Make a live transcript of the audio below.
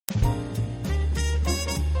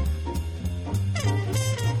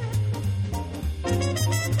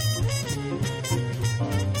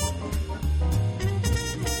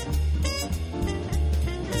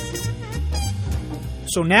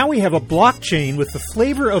So now we have a blockchain with the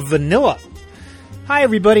flavor of vanilla. Hi,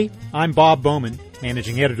 everybody. I'm Bob Bowman,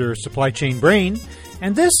 Managing Editor of Supply Chain Brain,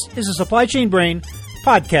 and this is a Supply Chain Brain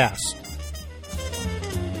podcast.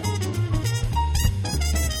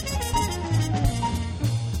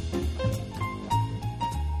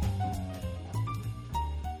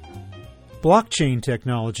 Blockchain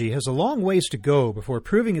technology has a long ways to go before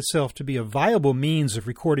proving itself to be a viable means of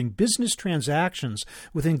recording business transactions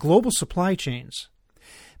within global supply chains.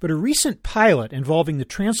 But a recent pilot involving the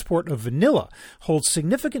transport of vanilla holds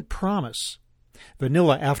significant promise.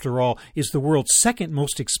 Vanilla, after all, is the world's second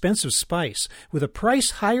most expensive spice, with a price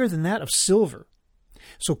higher than that of silver.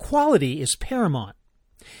 So quality is paramount.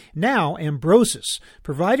 Now, Ambrosus,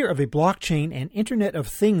 provider of a blockchain and Internet of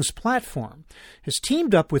Things platform, has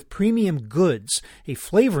teamed up with Premium Goods, a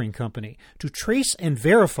flavoring company, to trace and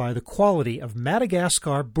verify the quality of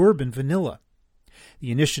Madagascar bourbon vanilla.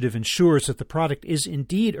 The initiative ensures that the product is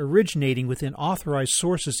indeed originating within authorized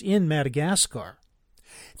sources in Madagascar.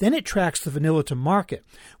 Then it tracks the vanilla to market,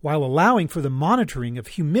 while allowing for the monitoring of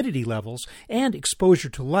humidity levels and exposure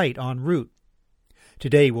to light en route.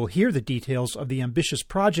 Today, we'll hear the details of the ambitious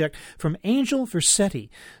project from Angel Vercetti,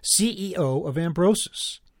 CEO of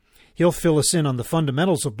Ambrosus. He'll fill us in on the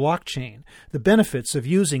fundamentals of blockchain, the benefits of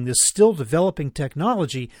using this still-developing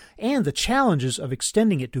technology, and the challenges of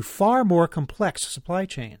extending it to far more complex supply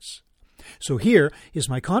chains. So here is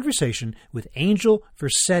my conversation with Angel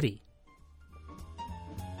Vercetti.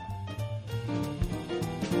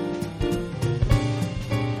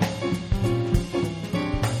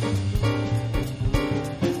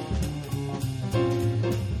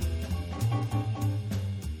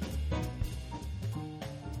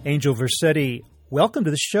 Angel Vercetti, welcome to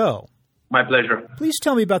the show. My pleasure. Please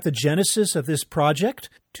tell me about the genesis of this project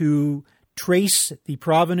to trace the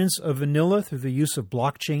provenance of vanilla through the use of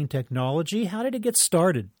blockchain technology. How did it get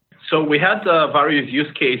started? So we had various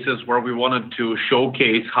use cases where we wanted to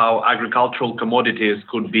showcase how agricultural commodities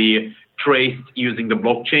could be traced using the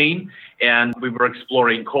blockchain. And we were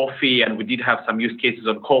exploring coffee, and we did have some use cases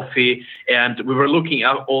on coffee. And we were looking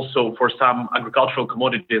at also for some agricultural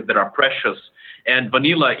commodities that are precious. And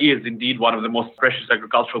vanilla is indeed one of the most precious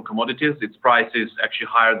agricultural commodities. Its price is actually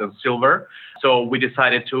higher than silver. So we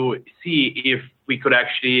decided to see if we could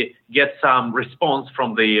actually get some response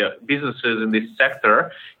from the businesses in this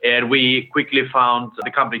sector. And we quickly found the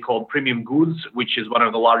company called Premium Goods, which is one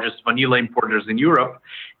of the largest vanilla importers in Europe.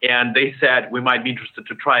 And they said we might be interested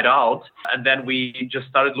to try it out. And then we just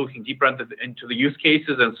started looking deeper into the use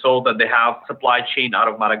cases and saw that they have supply chain out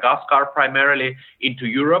of Madagascar primarily into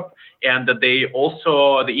Europe. And that they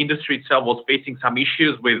also, the industry itself was facing some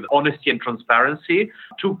issues with honesty and transparency.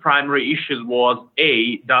 Two primary issues was,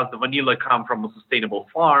 A, does the vanilla come from a sustainable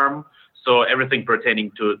farm? So everything pertaining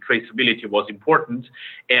to traceability was important.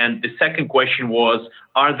 And the second question was,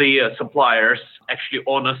 are the suppliers actually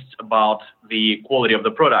honest about the quality of the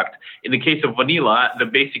product? In the case of vanilla, the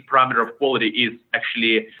basic parameter of quality is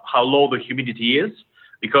actually how low the humidity is,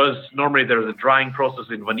 because normally there's a drying process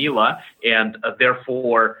in vanilla, and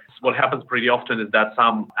therefore what happens pretty often is that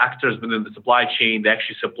some actors within the supply chain, they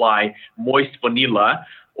actually supply moist vanilla,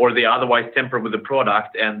 or they otherwise tamper with the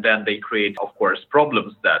product, and then they create, of course,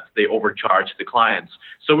 problems that they overcharge the clients.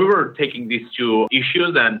 So we were taking these two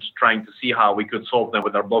issues and trying to see how we could solve them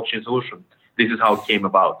with our blockchain solution. This is how it came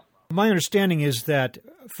about. My understanding is that,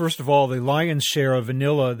 first of all, the lion's share of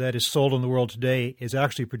vanilla that is sold in the world today is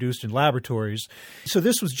actually produced in laboratories. So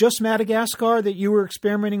this was just Madagascar that you were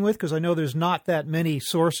experimenting with? Because I know there's not that many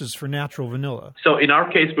sources for natural vanilla. So in our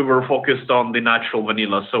case, we were focused on the natural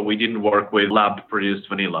vanilla, so we didn't work with lab-produced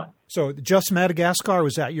vanilla. So just Madagascar,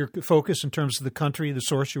 was that your focus in terms of the country, the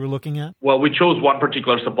source you were looking at? Well, we chose one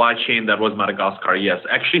particular supply chain that was Madagascar, yes.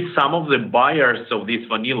 Actually, some of the buyers of this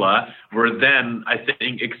vanilla were then, I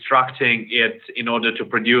think, extracting it in order to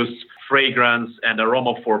produce fragrance and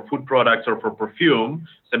aroma for food products or for perfume.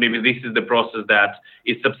 So maybe this is the process that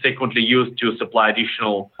is subsequently used to supply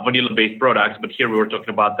additional vanilla-based products. But here we were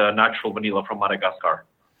talking about the natural vanilla from Madagascar.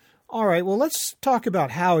 All right, well, let's talk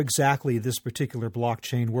about how exactly this particular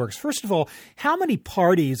blockchain works. First of all, how many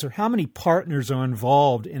parties or how many partners are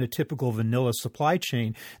involved in a typical vanilla supply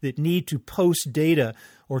chain that need to post data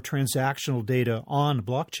or transactional data on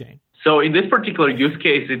blockchain? So in this particular use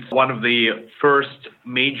case, it's one of the first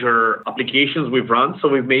major applications we've run. So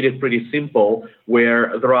we've made it pretty simple,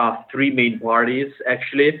 where there are three main parties,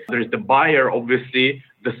 actually. There's the buyer, obviously,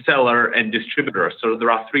 the seller, and distributor. So there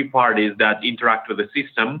are three parties that interact with the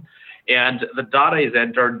system. And the data is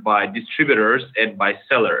entered by distributors and by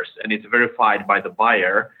sellers, and it's verified by the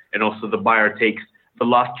buyer. And also the buyer takes the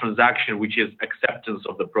last transaction, which is acceptance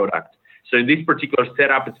of the product. So in this particular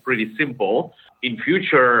setup, it's pretty simple. In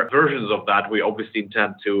future versions of that, we obviously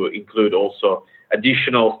intend to include also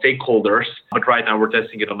additional stakeholders, but right now we're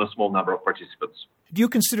testing it on a small number of participants. Do you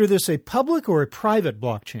consider this a public or a private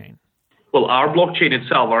blockchain? Well, our blockchain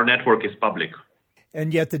itself, our network is public.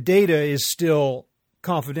 And yet the data is still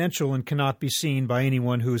confidential and cannot be seen by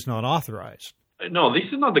anyone who is not authorized. No, this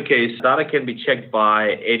is not the case. Data can be checked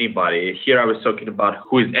by anybody. Here I was talking about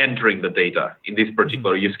who is entering the data in this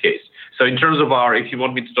particular use case. So in terms of if you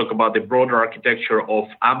want me to talk about the broader architecture of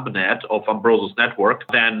AmpNet, of Ambrosus network,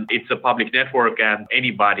 then it's a public network and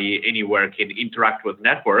anybody, anywhere can interact with the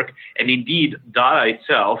network. And indeed, data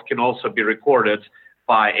itself can also be recorded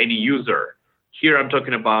by any user. Here I'm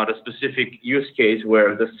talking about a specific use case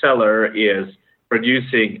where the seller is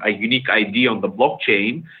producing a unique ID on the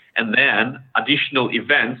blockchain, and then additional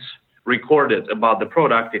events recorded about the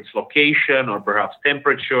product, its location, or perhaps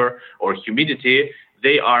temperature or humidity,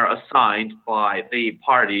 they are assigned by the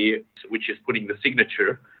party which is putting the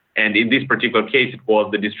signature. And in this particular case, it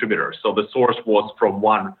was the distributor. So the source was from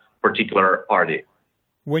one particular party.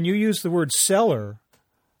 When you use the word seller,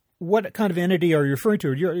 what kind of entity are you referring to?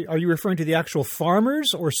 Are you referring to the actual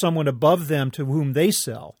farmers or someone above them to whom they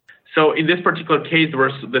sell? So in this particular case, there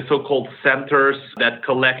were the so-called centers that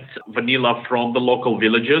collect vanilla from the local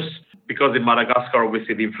villages. Because in Madagascar,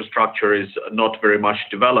 obviously, the infrastructure is not very much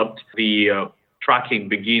developed. The tracking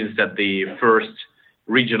begins at the first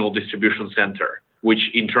regional distribution center, which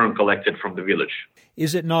in turn collected from the village.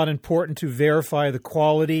 Is it not important to verify the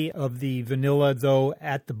quality of the vanilla, though,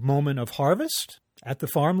 at the moment of harvest, at the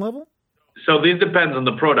farm level? So this depends on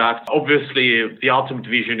the product. Obviously, the ultimate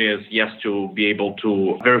vision is, yes, to be able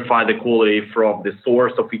to verify the quality from the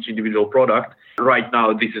source of each individual product. Right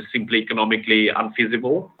now, this is simply economically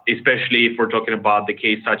unfeasible, especially if we're talking about the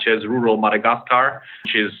case such as rural Madagascar,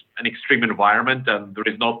 which is an extreme environment and there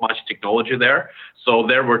is not much technology there. So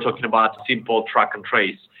there we're talking about simple track and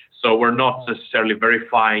trace. So we're not necessarily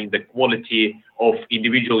verifying the quality of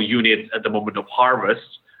individual units at the moment of harvest.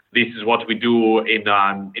 This is what we do in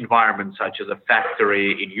an environment such as a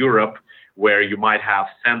factory in Europe, where you might have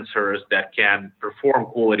sensors that can perform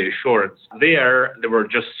quality assurance. There were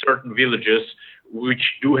just certain villages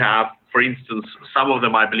which do have, for instance, some of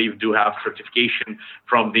them, I believe, do have certification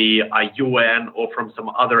from the UN or from some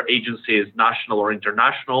other agencies, national or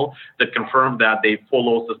international, that confirm that they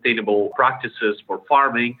follow sustainable practices for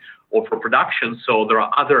farming or for production. So there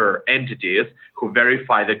are other entities who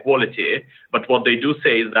verify the quality. But what they do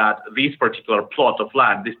say is that this particular plot of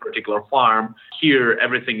land, this particular farm, here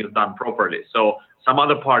everything is done properly. So some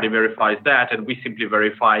other party verifies that, and we simply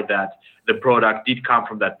verify that the product did come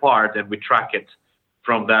from that part, and we track it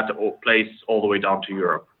from that place all the way down to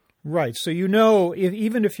Europe. Right. So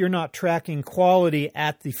even if you're not tracking quality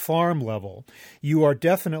at the farm level, you are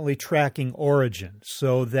definitely tracking origin,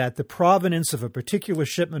 so that the provenance of a particular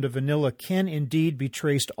shipment of vanilla can indeed be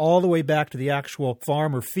traced all the way back to the actual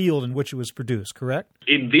farm or field in which it was produced, correct?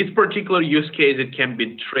 In this particular use case, it can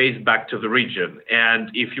be traced back to the region.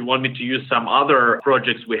 And if you want me to use some other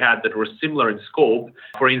projects we had that were similar in scope,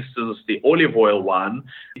 for instance, the olive oil one,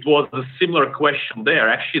 it was a similar question there.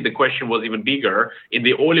 Actually, the question was even bigger. In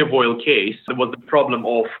the olive oil case, there was the problem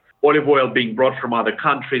of olive oil being brought from other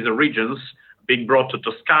countries or regions, being brought to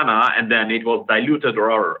Toscana, and then it was diluted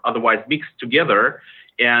or otherwise mixed together.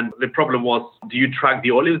 And the problem was, do you track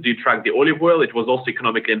the olives? Do you track the olive oil? It was also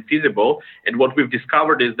economically unfeasible. And what we've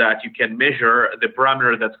discovered is that you can measure the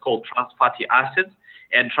parameter that's called trans fatty acids.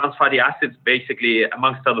 And trans fatty acids, basically,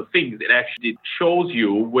 amongst other things, it actually shows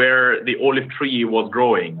you where the olive tree was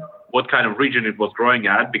growing, what kind of region it was growing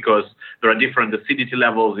at, because there are different acidity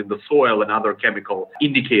levels in the soil and other chemical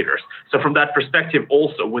indicators. So from that perspective,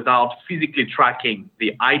 also, without physically tracking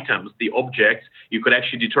the items, the objects, you could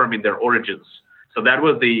actually determine their origins. So that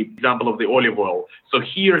was the example of the olive oil. So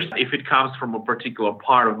here, if it comes from a particular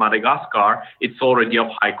part of Madagascar, it's already of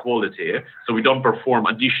high quality. So we don't perform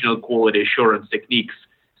additional quality assurance techniques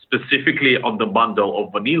specifically on the bundle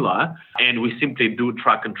of vanilla, and we simply do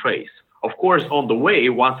track and trace. Of course, on the way,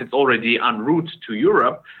 once it's already en route to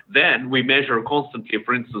Europe, then we measure constantly,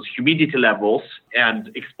 for instance, humidity levels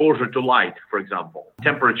and exposure to light, for example.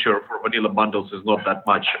 Temperature for vanilla bundles is not that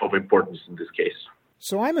much of importance in this case.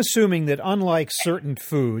 So I'm assuming that unlike certain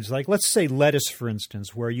foods, like let's say lettuce, for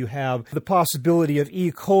instance, where you have the possibility of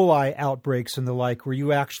E. coli outbreaks and the like, where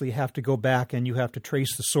you actually have to go back and you have to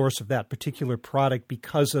trace the source of that particular product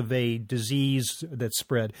because of a disease that's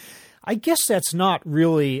spread, I guess that's not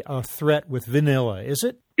really a threat with vanilla, is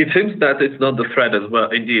it? It seems that it's not the threat as well.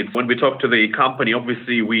 Indeed, when we talk to the company,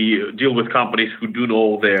 obviously we deal with companies who do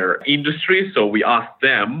know their industry. So we ask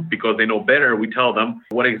them, because they know better, we tell them,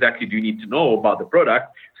 what exactly do you need to know about the product?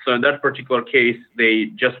 So in that particular case, they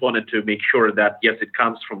just wanted to make sure that, yes, it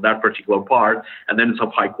comes from that particular part, and then it's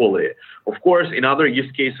of high quality. Of course, in other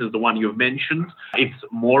use cases, the one you've mentioned, it's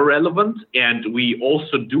more relevant. And we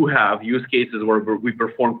also do have use cases where we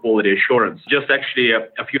perform quality assurance. Just actually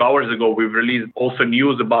a few hours ago, we've released also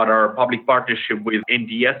news about our public partnership with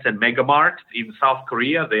NDS and Megamart in South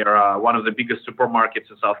Korea. They are one of the biggest supermarkets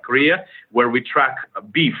in South Korea, where we track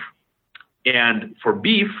beef. And for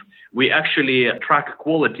beef, we actually track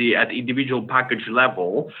quality at individual package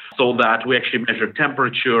level so that we actually measure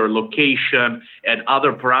temperature, location, and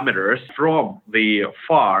other parameters from the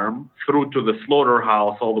farm through to the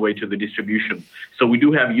slaughterhouse all the way to the distribution. So we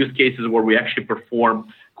do have use cases where we actually perform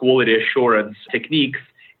quality assurance techniques.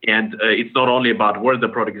 And it's not only about where the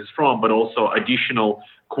product is from, but also additional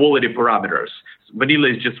quality parameters. Vanilla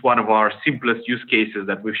is just one of our simplest use cases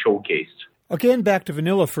that we've showcased. Again, back to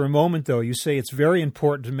vanilla for a moment, though. You say it's very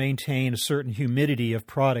important to maintain a certain humidity of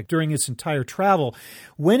product during its entire travel.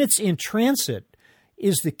 When it's in transit,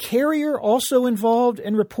 is the carrier also involved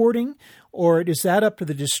in reporting, or is that up to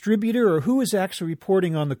the distributor, or who is actually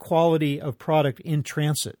reporting on the quality of product in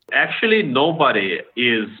transit? Actually, nobody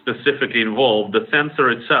is specifically involved. The sensor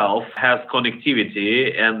itself has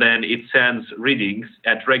connectivity, and then it sends readings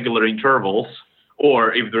at regular intervals,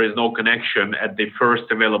 or if there is no connection at the first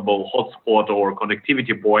available hotspot or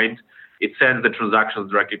connectivity point, it sends the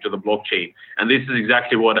transactions directly to the blockchain. And this is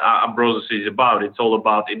exactly what Ambrosus is about. It's all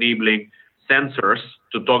about enabling sensors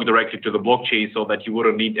to talk directly to the blockchain so that you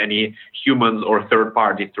wouldn't need any humans or third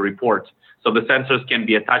parties to report. So the sensors can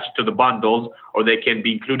be attached to the bundles, or they can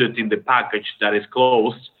be included in the package that is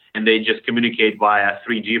closed, and they just communicate via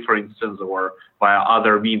 3G, for instance, or via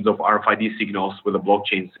other means of RFID signals with the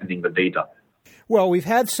blockchain sending the data. Well, we've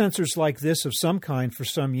had sensors like this of some kind for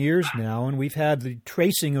some years now, and we've had the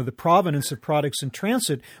tracing of the provenance of products in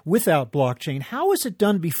transit without blockchain. How is it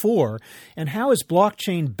done before, and how is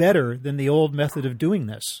blockchain better than the old method of doing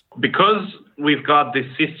this? Because we've got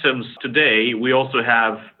these systems today, we also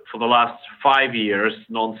have, for the last 5 years,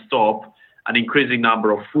 nonstop, an increasing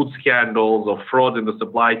number of food scandals, of fraud in the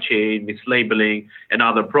supply chain, mislabeling, and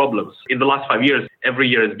other problems. In the last 5 years, every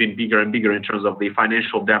year has been bigger and bigger in terms of the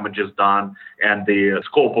financial damages done and the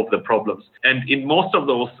scope of the problems. And in most of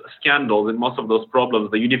those scandals, in most of those problems,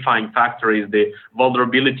 the unifying factor is the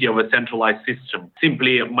vulnerability of a centralized system,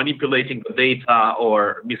 simply manipulating the data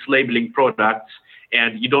or mislabeling products,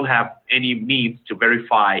 and you don't have any means to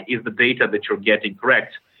verify is the data that you're getting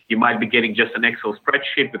correct. You might be getting just an Excel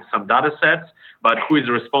spreadsheet with some data sets, but who is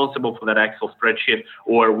responsible for that Excel spreadsheet,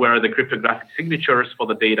 or where are the cryptographic signatures for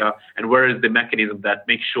the data, and where is the mechanism that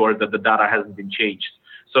makes sure that the data hasn't been changed?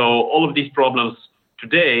 So all of these problems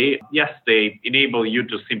today, yes, they enable you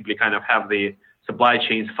to simply kind of have the supply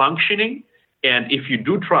chains functioning. And if you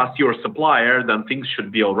do trust your supplier, then things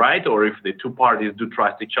should be all right. Or if the two parties do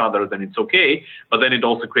trust each other, then it's okay. But then it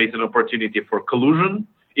also creates an opportunity for collusion,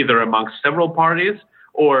 either amongst several parties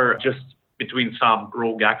or just between some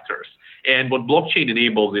rogue actors. And what blockchain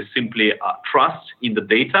enables is simply trust in the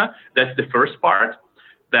data. That's the first part,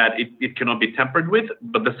 that it cannot be tampered with.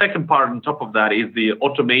 But the second part on top of that is the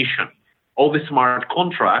automation. All the smart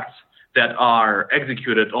contracts that are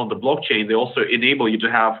executed on the blockchain, they also enable you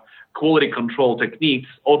to have quality control techniques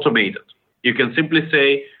automated. You can simply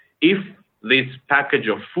say, if this package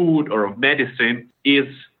of food or of medicine is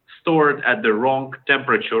stored at the wrong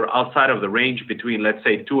temperature outside of the range between, let's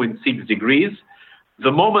say, 2 and 6 degrees,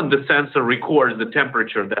 the moment the sensor records the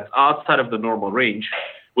temperature that's outside of the normal range,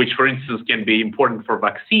 which, for instance, can be important for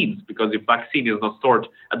vaccines, because if vaccine is not stored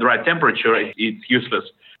at the right temperature, it's useless.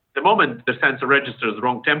 The moment the sensor registers the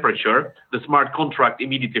wrong temperature, the smart contract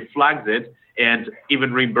immediately flags it and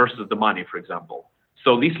even reimburses the money, for example.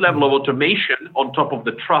 So this level of automation on top of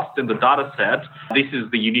the trust in the data set, this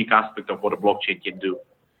is the unique aspect of what a blockchain can do.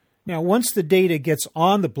 Now, once the data gets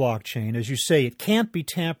on the blockchain, as you say, it can't be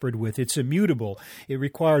tampered with. It's immutable. It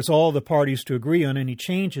requires all the parties to agree on any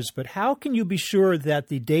changes. But how can you be sure that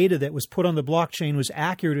the data that was put on the blockchain was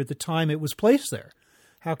accurate at the time it was placed there?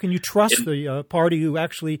 How can you trust the party who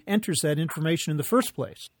actually enters that information in the first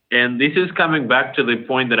place? And this is coming back to the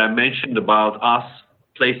point that I mentioned about us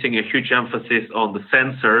placing a huge emphasis on the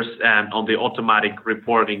sensors and on the automatic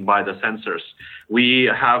reporting by the sensors.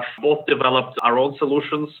 We have both developed our own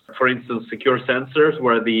solutions, for instance, secure sensors,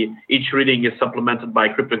 where each reading is supplemented by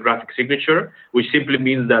cryptographic signature, which simply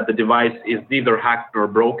means that the device is neither hacked nor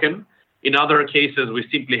broken. In other cases, we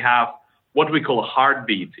simply have what we call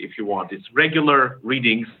heartbeat, if you want. It's regular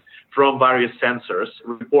readings from various sensors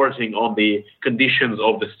reporting on the conditions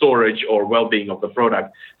of the storage or well-being of the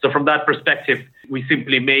product. So from that perspective, we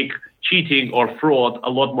simply make cheating or fraud a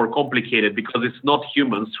lot more complicated because it's not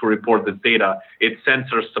humans who report this data, it's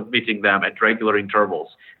sensors submitting them at regular intervals.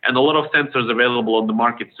 And a lot of sensors available on the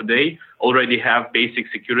markets today already have basic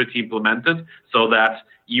security implemented so that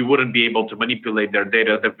you wouldn't be able to manipulate their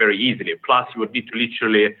data very easily. Plus, you would need to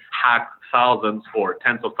literally hack thousands or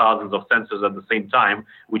tens of thousands of sensors at the same time,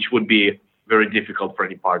 which would be very difficult for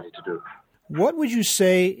any party to do. What would you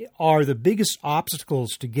say are the biggest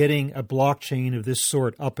obstacles to getting a blockchain of this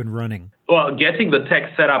sort up and running? Well, getting the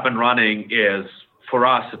tech set up and running is, for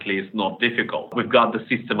us at least, not difficult. We've got the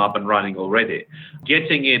system up and running already.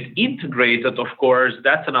 Getting it integrated, of course,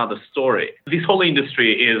 that's another story. This whole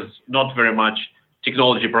industry is not very much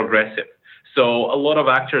technology progressive. So a lot of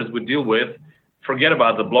actors we deal with forget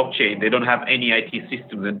about the blockchain. They don't have any IT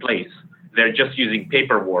systems in place. They're just using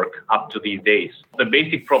paperwork up to these days. The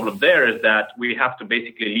basic problem there is that we have to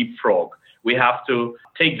basically leapfrog. We have to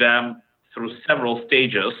take them through several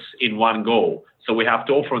stages in one go. So we have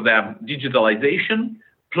to offer them digitalization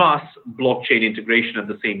plus blockchain integration at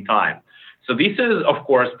the same time. So this is, of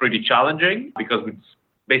course, pretty challenging because we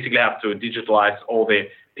basically have to digitalize all the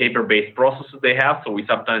paper-based processes they have. So we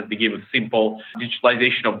sometimes begin with simple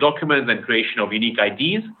digitalization of documents and creation of unique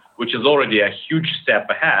IDs, which is already a huge step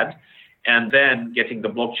ahead, and then getting the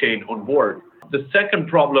blockchain on board. The second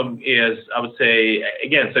problem is, I would say,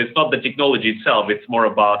 again, so it's not the technology itself, it's more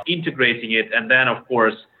about integrating it and then, of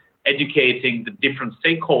course, educating the different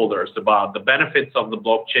stakeholders about the benefits of the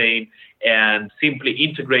blockchain and simply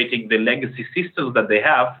integrating the legacy systems that they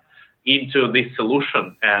have into this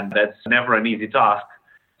solution. And that's never an easy task.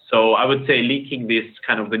 So I would say linking this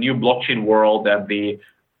kind of the new blockchain world and the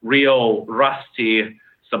real rusty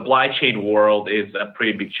supply chain world is a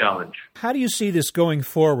pretty big challenge. How do you see this going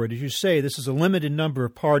forward? As you say, this is a limited number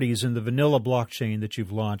of parties in the vanilla blockchain that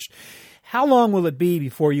you've launched. How long will it be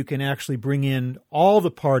before you can actually bring in all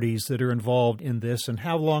the parties that are involved in this, and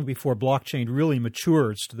how long before blockchain really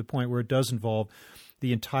matures to the point where it does involve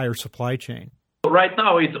the entire supply chain? Right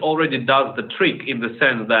now, it already does the trick in the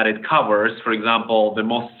sense that it covers, for example, the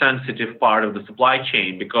most sensitive part of the supply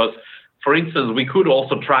chain because, for instance, we could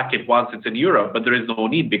also track it once it's in Europe, but there is no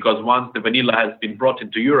need because once the vanilla has been brought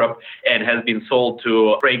into Europe and has been sold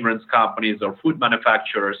to fragrance companies or food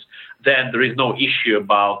manufacturers, then there is no issue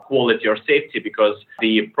about quality or safety because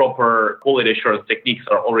the proper quality assurance techniques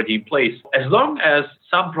are already in place. As long as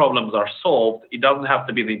some problems are solved, it doesn't have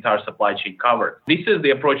to be the entire supply chain covered. This is the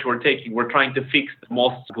approach we're taking. We're trying to fix the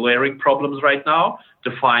most glaring problems right now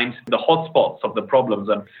to find the hotspots of the problems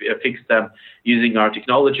and fix them using our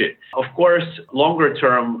technology. Of course, longer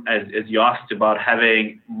term, as you asked about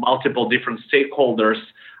having multiple different stakeholders,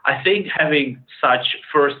 I think having such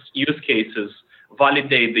first use cases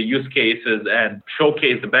validate the use cases and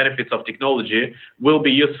showcase the benefits of technology will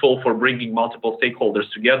be useful for bringing multiple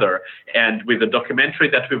stakeholders together. And with the documentary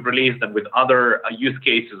that we've released and with other use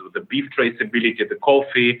cases, with the beef traceability, the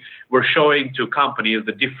coffee, we're showing to companies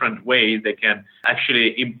the different ways they can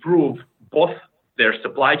actually improve both their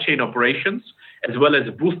supply chain operations as well as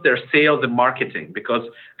boost their sales and marketing, because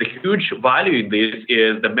the huge value in this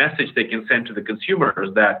is the message they can send to the consumers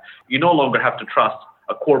that you no longer have to trust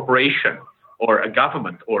a corporation or a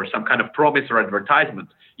government or some kind of promise or advertisement.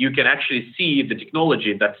 You can actually see the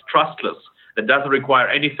technology that's trustless, that doesn't require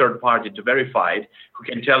any third party to verify it, who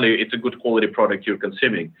can tell you it's a good quality product you're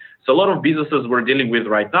consuming. So a lot of businesses we're dealing with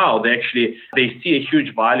right now, they see a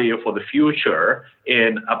huge value for the future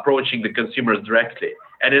in approaching the consumers directly.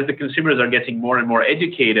 And as the consumers are getting more and more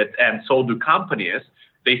educated, and so do companies,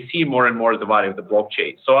 they see more and more the value of the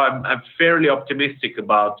blockchain. So I'm fairly optimistic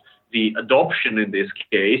about the adoption in this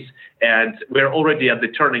case, and we're already at the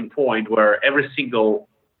turning point where every single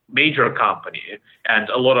major company and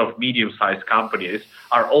a lot of medium-sized companies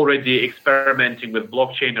are already experimenting with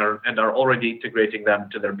blockchain and are already integrating them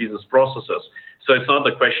to their business processes. So it's not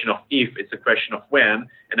a question of if, it's a question of when,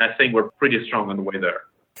 and I think we're pretty strong on the way there.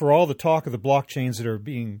 For all the talk of the blockchains that are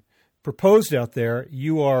being proposed out there,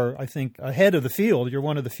 you are, I think, ahead of the field. You're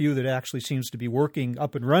one of the few that actually seems to be working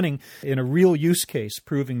up and running in a real use case,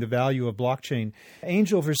 proving the value of blockchain.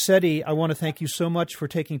 Angel Vercetti, I want to thank you so much for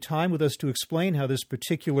taking time with us to explain how this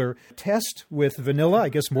particular test with vanilla, I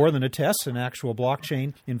guess more than a test, an actual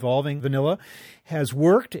blockchain involving vanilla, has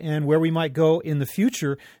worked and where we might go in the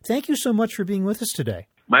future. Thank you so much for being with us today.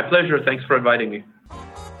 My pleasure. Thanks for inviting me.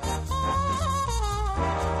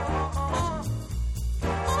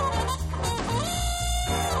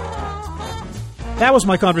 That was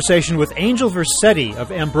my conversation with Angel Vercetti of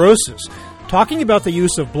Ambrosis, talking about the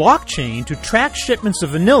use of blockchain to track shipments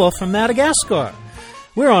of vanilla from Madagascar.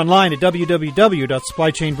 We're online at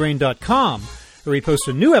www.supplychainbrain.com, where we post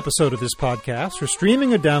a new episode of this podcast for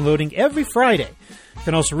streaming or downloading every Friday. You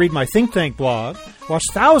can also read my Think Tank blog, watch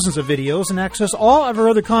thousands of videos, and access all of our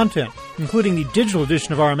other content, including the digital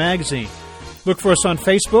edition of our magazine. Look for us on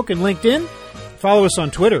Facebook and LinkedIn. Follow us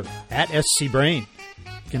on Twitter at SCBrain.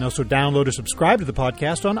 You can also download or subscribe to the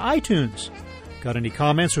podcast on iTunes. Got any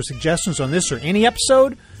comments or suggestions on this or any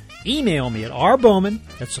episode? Email me at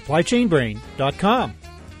rbowman@supplychainbrain.com.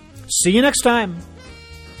 See you next time.